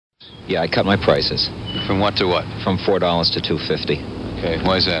Yeah, I cut my prices. From what to what? From $4 to $2.50. Okay,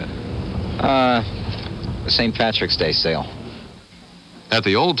 why is that? The St. Patrick's Day sale. At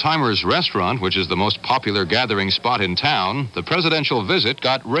the Old Timers Restaurant, which is the most popular gathering spot in town, the presidential visit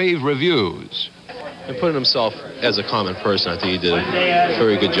got rave reviews. And putting himself as a common person, I think he did a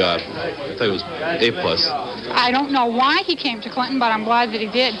very good job. I thought it was A+. I don't know why he came to Clinton, but I'm glad that he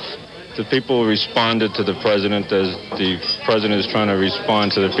did. The people responded to the president as the president is trying to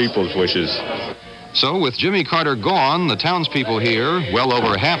respond to the people's wishes. So with Jimmy Carter gone, the townspeople here, well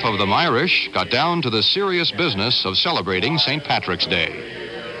over half of them Irish, got down to the serious business of celebrating St. Patrick's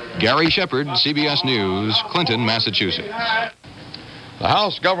Day. Gary Shepard, CBS News, Clinton, Massachusetts. The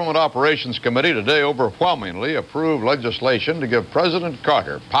House Government Operations Committee today overwhelmingly approved legislation to give President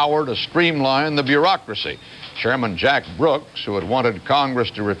Carter power to streamline the bureaucracy. Chairman Jack Brooks, who had wanted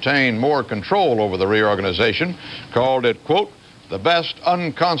Congress to retain more control over the reorganization, called it, quote, the best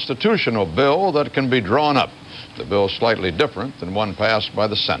unconstitutional bill that can be drawn up. The bill is slightly different than one passed by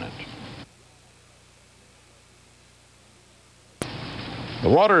the Senate. The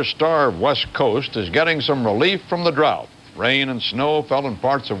water-starved West Coast is getting some relief from the drought. Rain and snow fell in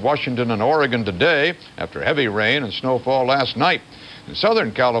parts of Washington and Oregon today after heavy rain and snowfall last night. In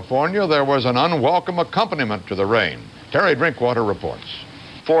Southern California, there was an unwelcome accompaniment to the rain. Terry Drinkwater reports.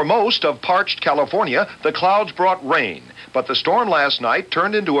 For most of parched California, the clouds brought rain. But the storm last night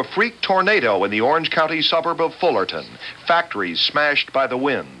turned into a freak tornado in the Orange County suburb of Fullerton. Factories smashed by the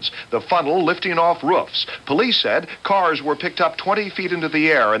winds, the funnel lifting off roofs. Police said cars were picked up 20 feet into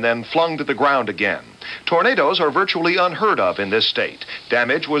the air and then flung to the ground again. Tornadoes are virtually unheard of in this state.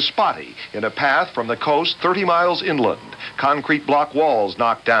 Damage was spotty in a path from the coast 30 miles inland. Concrete block walls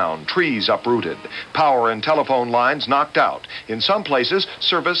knocked down, trees uprooted, power and telephone lines knocked out. In some places,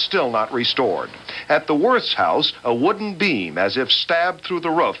 service still not restored. At the Worth's house, a wooden beam as if stabbed through the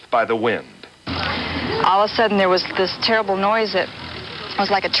roof by the wind. All of a sudden, there was this terrible noise that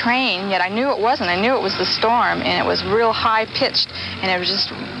was like a train, yet I knew it wasn't. I knew it was the storm, and it was real high-pitched, and it was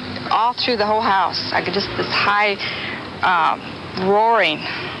just all through the whole house. I could just, this high roaring,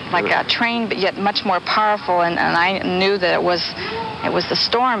 like a train, but yet much more powerful, and I knew that it was the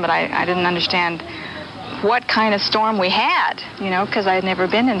storm, but I didn't understand what kind of storm we had, you know, because I had never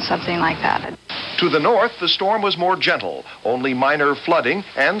been in something like that. To the north, the storm was more gentle, only minor flooding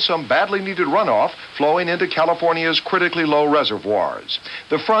and some badly needed runoff flowing into California's critically low reservoirs.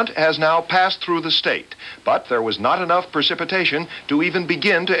 The front has now passed through the state, but there was not enough precipitation to even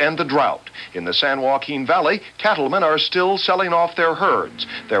begin to end the drought. In the San Joaquin Valley, cattlemen are still selling off their herds.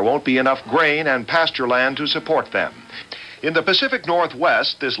 There won't be enough grain and pasture land to support them. In the Pacific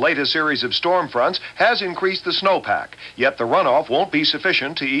Northwest, this latest series of storm fronts has increased the snowpack, yet the runoff won't be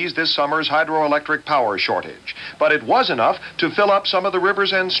sufficient to ease this summer's hydroelectric power shortage. But it was enough to fill up some of the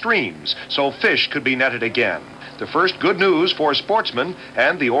rivers and streams, so fish could be netted again. The first good news for sportsmen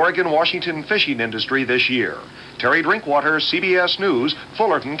and the Oregon-Washington fishing industry this year. Terry Drinkwater, CBS News,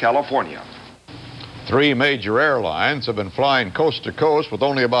 Fullerton, California. 3 major airlines have been flying coast to coast with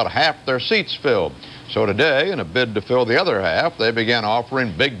only about half their seats filled. So today, in a bid to fill the other half, they began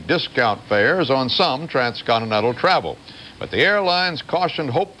offering big discount fares on some transcontinental travel. But the airlines cautioned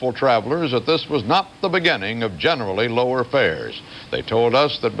hopeful travelers that this was not the beginning of generally lower fares. They told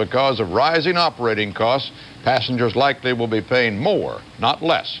us that because of rising operating costs, passengers likely will be paying more, not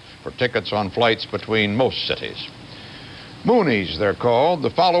less, for tickets on flights between most cities. Moonies, they're called, the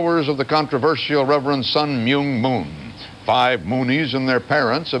followers of the controversial Reverend Sun Myung Moon. 5 Moonies and their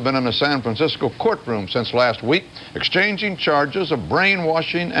parents have been in a San Francisco courtroom since last week, exchanging charges of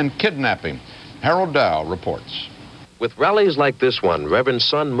brainwashing and kidnapping. Harold Dow reports. With rallies like this one, Reverend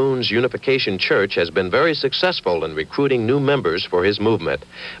Sun Moon's Unification Church has been very successful in recruiting new members for his movement.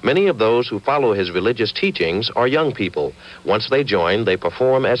 Many of those who follow his religious teachings are young people. Once they join, they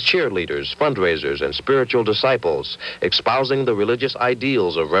perform as cheerleaders, fundraisers, and spiritual disciples, espousing the religious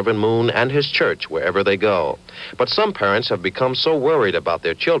ideals of Reverend Moon and his church wherever they go. But some parents have become so worried about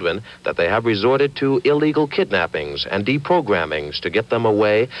their children that they have resorted to illegal kidnappings and deprogrammings to get them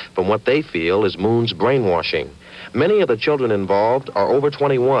away from what they feel is Moon's brainwashing. Many of the children involved are over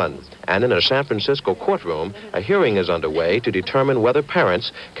 21, and in a San Francisco courtroom, a hearing is underway to determine whether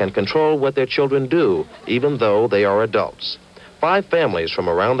parents can control what their children do, even though they are adults. 5 families from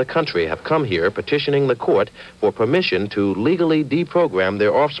around the country have come here petitioning the court for permission to legally deprogram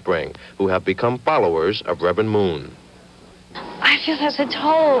their offspring, who have become followers of Reverend Moon. I feel that's a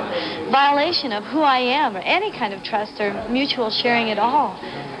total violation of who I am, or any kind of trust or mutual sharing at all.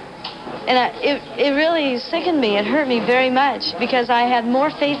 And it really sickened me. It hurt me very much because I had more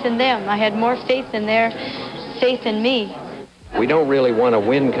faith in them. I had more faith in their faith in me. We don't really want to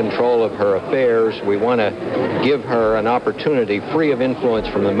win control of her affairs. We want to give her an opportunity, free of influence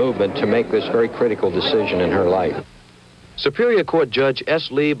from the movement, to make this very critical decision in her life. Superior Court Judge S.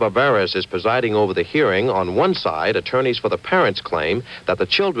 Lee Bavaris is presiding over the hearing. On one side, attorneys for the parents claim that the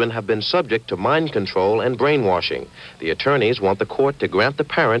children have been subject to mind control and brainwashing. The attorneys want the court to grant the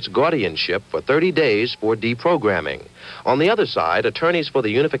parents guardianship for 30 days for deprogramming. On the other side, attorneys for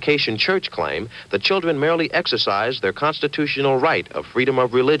the Unification Church claim the children merely exercise their constitutional right of freedom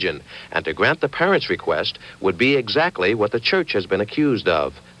of religion, and to grant the parents' request would be exactly what the church has been accused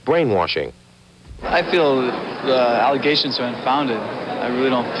of: brainwashing. I feel the allegations are unfounded. I really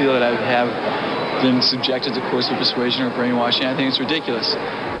don't feel that I have been subjected to coercive persuasion or brainwashing. I think it's ridiculous.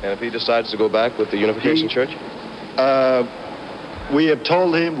 And if he decides to go back with the Unification Church? We have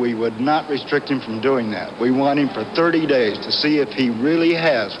told him we would not restrict him from doing that. We want him for 30 days to see if he really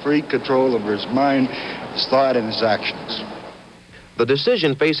has free control over his mind, his thought, and his actions. The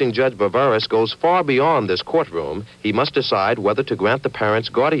decision facing Judge Bavaris goes far beyond this courtroom. He must decide whether to grant the parents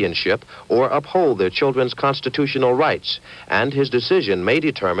guardianship or uphold their children's constitutional rights. And his decision may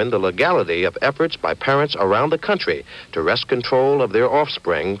determine the legality of efforts by parents around the country to wrest control of their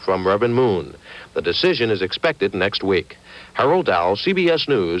offspring from Reverend Moon. The decision is expected next week. Harold Dow, CBS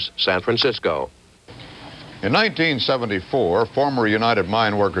News, San Francisco. In 1974, former United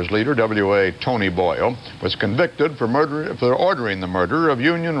Mine Workers leader W.A. Tony Boyle was convicted for ordering the murder of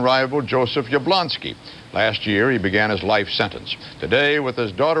union rival Joseph Yablonsky. Last year, he began his life sentence. Today, with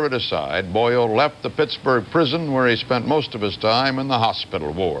his daughter at his side, Boyle left the Pittsburgh prison where he spent most of his time in the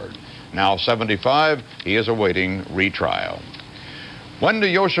hospital ward. Now 75, he is awaiting retrial.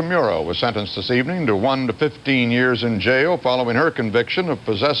 Wendy Yoshimura was sentenced this evening to 1 to 15 years in jail following her conviction of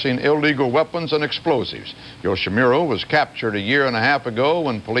possessing illegal weapons and explosives. Yoshimura was captured a year and a half ago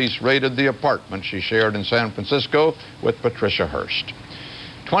when police raided the apartment she shared in San Francisco with Patricia Hearst.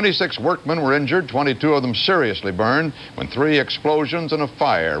 26 workmen were injured, 22 of them seriously burned, when 3 explosions and a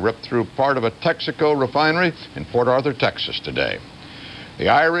fire ripped through part of a Texaco refinery in Port Arthur, Texas today. The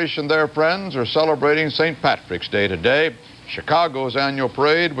Irish and their friends are celebrating St. Patrick's Day today. Chicago's annual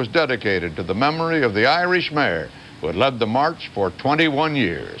parade was dedicated to the memory of the Irish mayor who had led the march for 21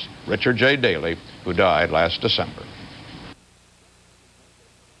 years, Richard J. Daley, who died last December.